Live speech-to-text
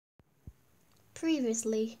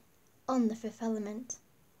Previously on The Fifth Element.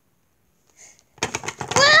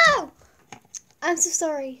 Wow! I'm so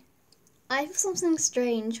sorry. I feel something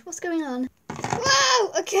strange. What's going on?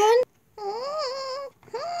 Wow! Again?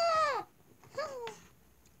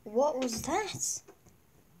 What was that?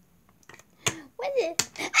 What is it?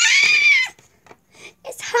 Ah!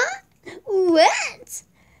 It's hot, wet,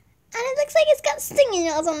 and it looks like it's got stinging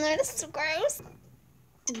nails on there. This is gross.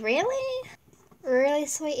 Really? Really,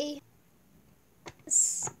 sweetie?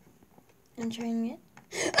 I'm trying it.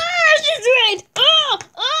 Ah, she's right! Oh,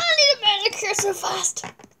 I need a manicure so fast.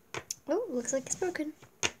 Oh, looks like it's broken.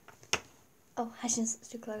 Oh, it's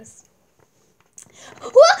too close.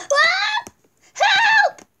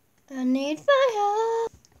 Help! I need fire.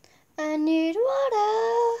 I need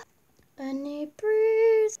water. I need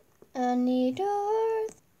breeze. I need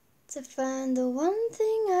earth to find the one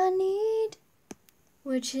thing I need,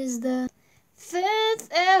 which is the fifth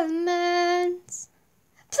element.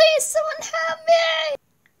 Please, someone help me!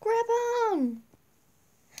 Grab on.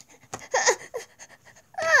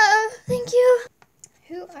 Oh, thank you.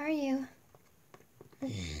 Who are you?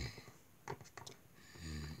 Please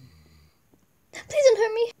don't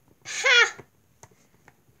hurt me. Ha!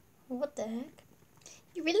 What the heck?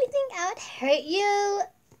 You really think I would hurt you?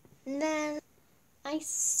 Then I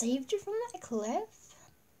saved you from that cliff?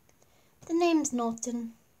 The name's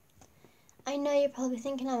Norton. I know you're probably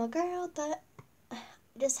thinking I'm a girl, but I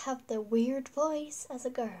just have the weird voice as a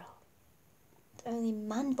girl. The only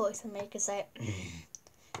man voice I make is like,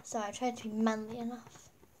 so I tried to be manly enough.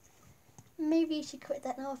 Maybe you should quit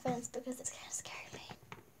that, no offense, because it's kind of scary me.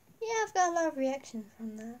 Yeah, I've got a lot of reaction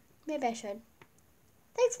from that. Maybe I should.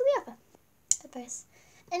 Thanks for the offer. Advice.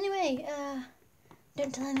 Anyway,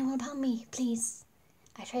 don't tell anyone about me, please.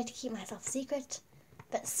 I try to keep myself secret,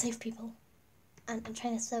 but save people. And I'm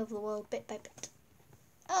trying to solve the world bit by bit.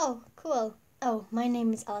 Oh, cool. Oh, my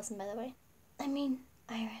name is Allison, by the way. I mean,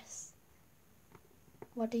 Iris.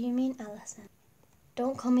 What do you mean, Allison?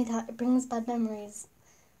 Don't call me that. It brings bad memories.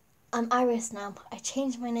 I'm Iris now. I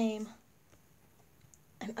changed my name.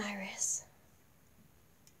 I'm Iris.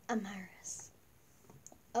 I'm Iris.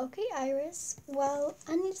 Okay, Iris. Well,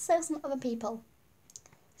 I need to save some other people.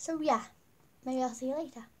 So yeah, maybe I'll see you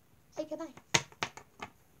later. Hey, goodbye.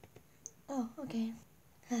 Oh, okay.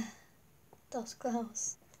 That was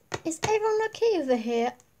close. Is everyone okay over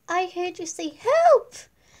here? I heard you say help!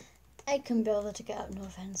 I couldn't be able to get out, no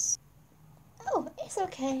offense. Oh, it's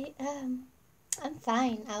okay. I'm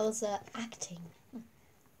fine. I was, acting.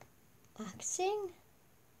 Acting?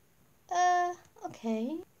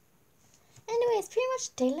 Okay. Anyway, it's pretty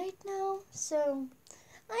much daylight now, so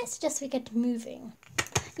I suggest we get moving.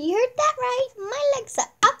 You heard that right? My legs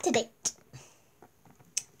are up to date.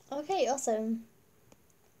 Okay, awesome.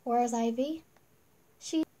 Where's Ivy?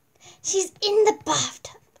 She's in the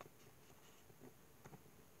bathtub.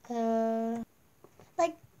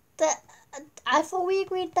 I thought we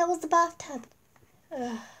agreed that was the bathtub.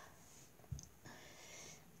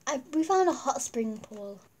 We found a hot spring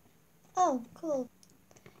pool. Oh, cool.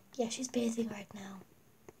 Yeah, she's bathing right now.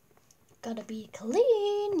 Gotta be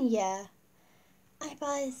clean, yeah. I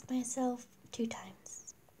bathed myself 2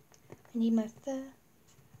 times. I need my fur.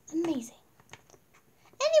 Amazing.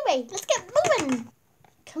 Anyway, let's get moving.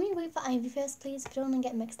 Can we wait for Ivy first, please? We don't want to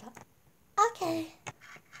get mixed up. Okay.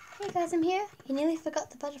 Hey guys, I'm here. You nearly forgot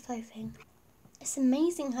the butterfly thing. It's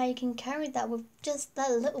amazing how you can carry that with just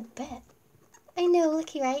that little bit. I know,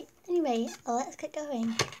 lucky, right? Anyway, let's get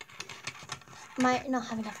going. Might not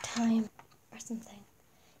have enough time or something.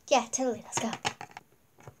 Yeah, totally. Let's go.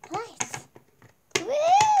 Nice.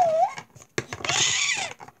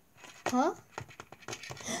 Huh?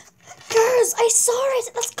 Girls, I saw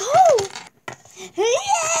it. Let's go.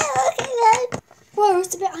 Yeah, okay then. Whoa,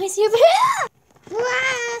 it's a bit icy over here.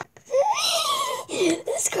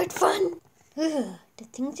 This is good fun.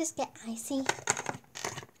 Did things just get icy?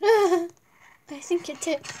 I think it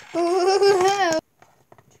did.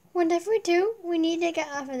 Whatever we do, we need to get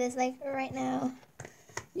off of this, like, right now.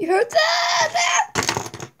 You heard that?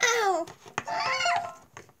 Ow!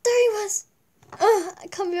 There he was. I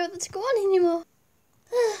can't be able to go on anymore.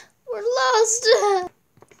 We're lost.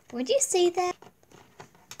 Would you say that?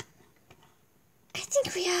 I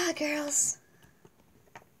think we are, girls.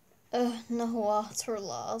 No, what? We're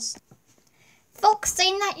lost. Folks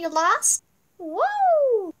saying that you're lost?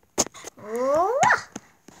 Whoa!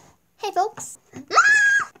 Hey, folks.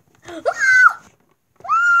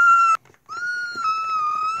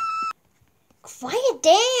 Quiet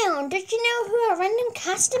down. Don't you know who our random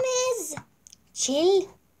customer is? Chill.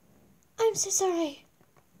 I'm so sorry.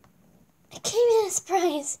 I came in a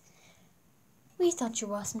surprise. We thought you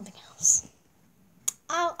were something else.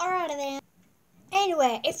 Oh, alrighty then.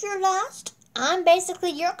 Anyway, if you're lost, I'm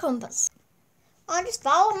basically your compass. Just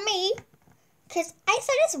follow me. Because I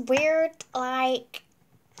saw this weird, like,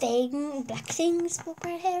 thing, black thing spoke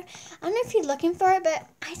right here. I don't know if you're looking for it, but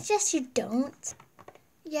I suggest you don't.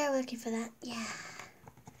 Yeah, we're looking for that. Yeah.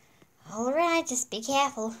 Alright, just be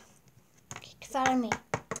careful. Follow me.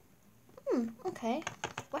 Okay.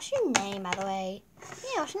 What's your name, by the way?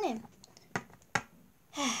 Yeah, what's your name?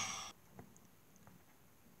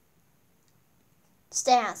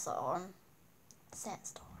 Sandstorm.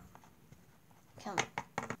 Sandstorm. Come on.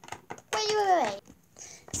 Wait.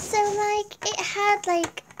 So, like, it had,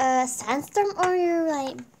 like, a sandstorm on your,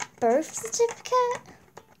 like, birth certificate?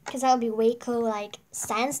 Because that would be way cool, like,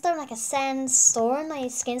 sandstorm, like a sandstorm, like, your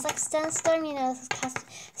skin's like sandstorm, you know,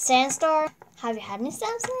 sandstorm. Have you had any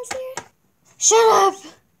sandstorms here? Shut up!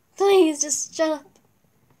 Please, just shut up.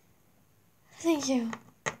 Thank you.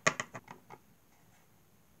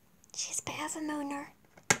 She's a bit of a mooner.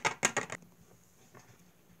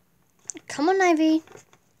 Come on, Ivy.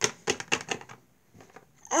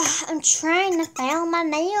 I'm trying to file my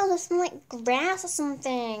nails with some, like, grass or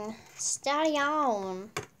something. Steady on.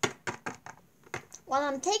 Well,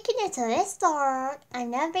 I'm taking it to this door. I've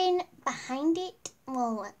never been behind it.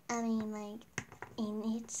 Well, I mean, like, in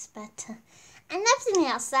it, but I've never seen it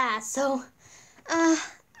outside, so,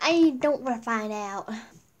 I don't want to find out.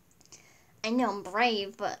 I know I'm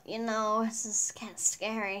brave, but, you know, this is kind of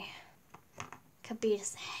scary. Could be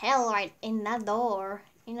just hell right in that door.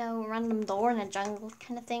 You know, random door in a jungle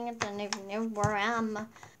kind of thing. I don't even know where I am.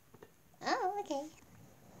 Oh, okay.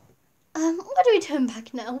 What are we doing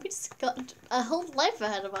back now? We just got a whole life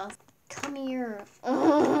ahead of us. Come here.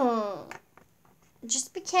 Ugh.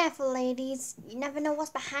 Just be careful, ladies. You never know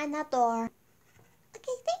what's behind that door.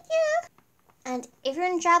 Okay, thank you. And if you're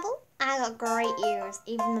in trouble, I got great ears,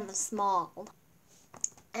 even though they're small.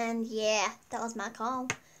 And yeah, that was my call.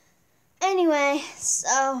 Anyway,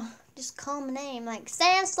 so just call my name, like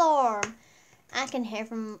Sandstorm. I can hear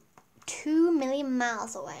from 2 million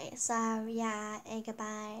miles away. So yeah,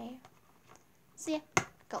 goodbye. See ya.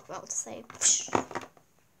 Got well to say.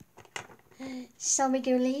 Shall we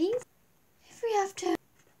go, ladies? If we have to.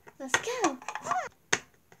 Let's go.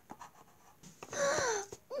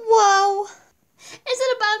 Whoa! Is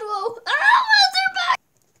it a bad whoa? Ah, they're back!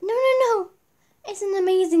 No. It's an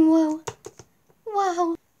amazing whoa.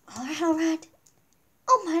 Wow. Alright.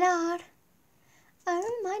 Oh my god.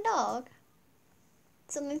 Oh my dog.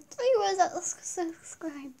 It's only 3 words that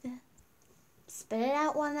describe this. Spit it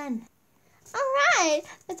out, woman. Alright.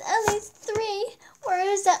 It's only 3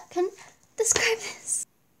 words that can describe this.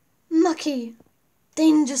 Mucky.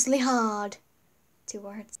 Dangerously hard. 2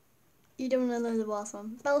 words. You don't want to know the boss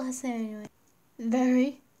one. But let's say anyway.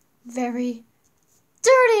 Very, very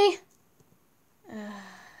dirty.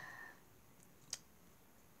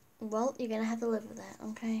 Well, you're gonna have to live with that,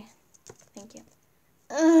 okay? Thank you.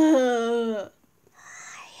 Who are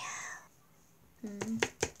you? Who are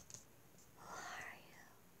you?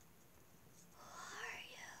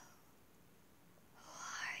 Who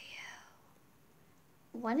are you?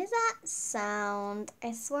 What is that sound?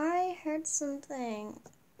 I swear I heard something.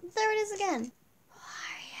 There it is again. Who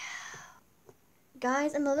are you?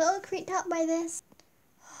 Guys, I'm a little creeped out by this.